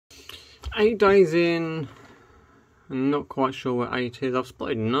8 days in, I'm not quite sure what 8 is. I've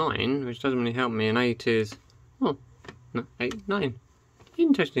spotted 9, which doesn't really help me, and 8 is, oh, no, 8, 9.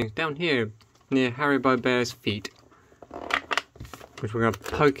 Interesting, it's down here, near Haribo Bear's feet. Which we're going to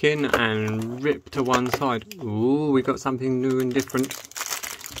poke in and rip to one side. Ooh, we got something new and different.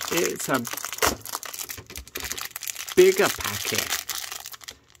 It's a bigger packet.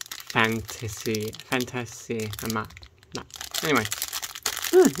 Fantasy. Anyway.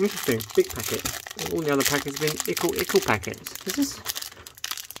 Interesting. Big packet. All the other packets have been ickle packets. Is this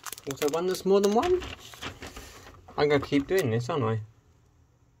also one that's more than one? I'm going to keep doing this, aren't I?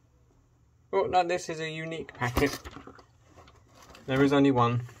 Oh, no, this is a unique packet. There is only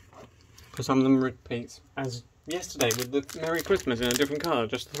one, because some of them repeats, as yesterday with the Merry Christmas in a different colour,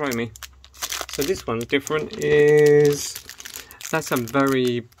 just to throw me. So this one's different, that's a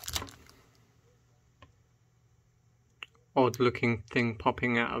very odd looking thing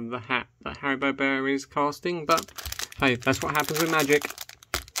popping out of the hat that Haribo Bear is casting, but hey, that's what happens with magic.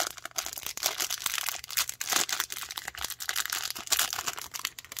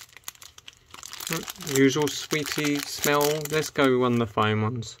 Usual sweetie smell. Let's go with one of the foam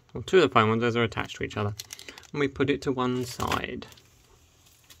ones. Well, 2 of the foam ones as they're attached to each other. And we put it to one side.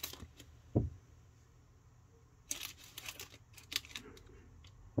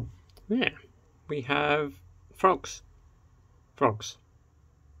 Yeah. We have frogs. Frogs.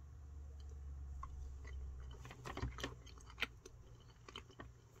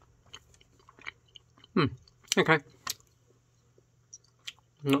 Okay.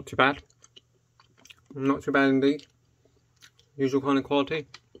 Not too bad. Not too bad indeed. Usual kind of quality.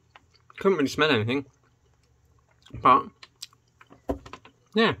 Couldn't really smell anything. But,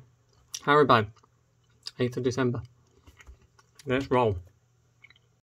 yeah. Haribo. 8th of December. Let's roll.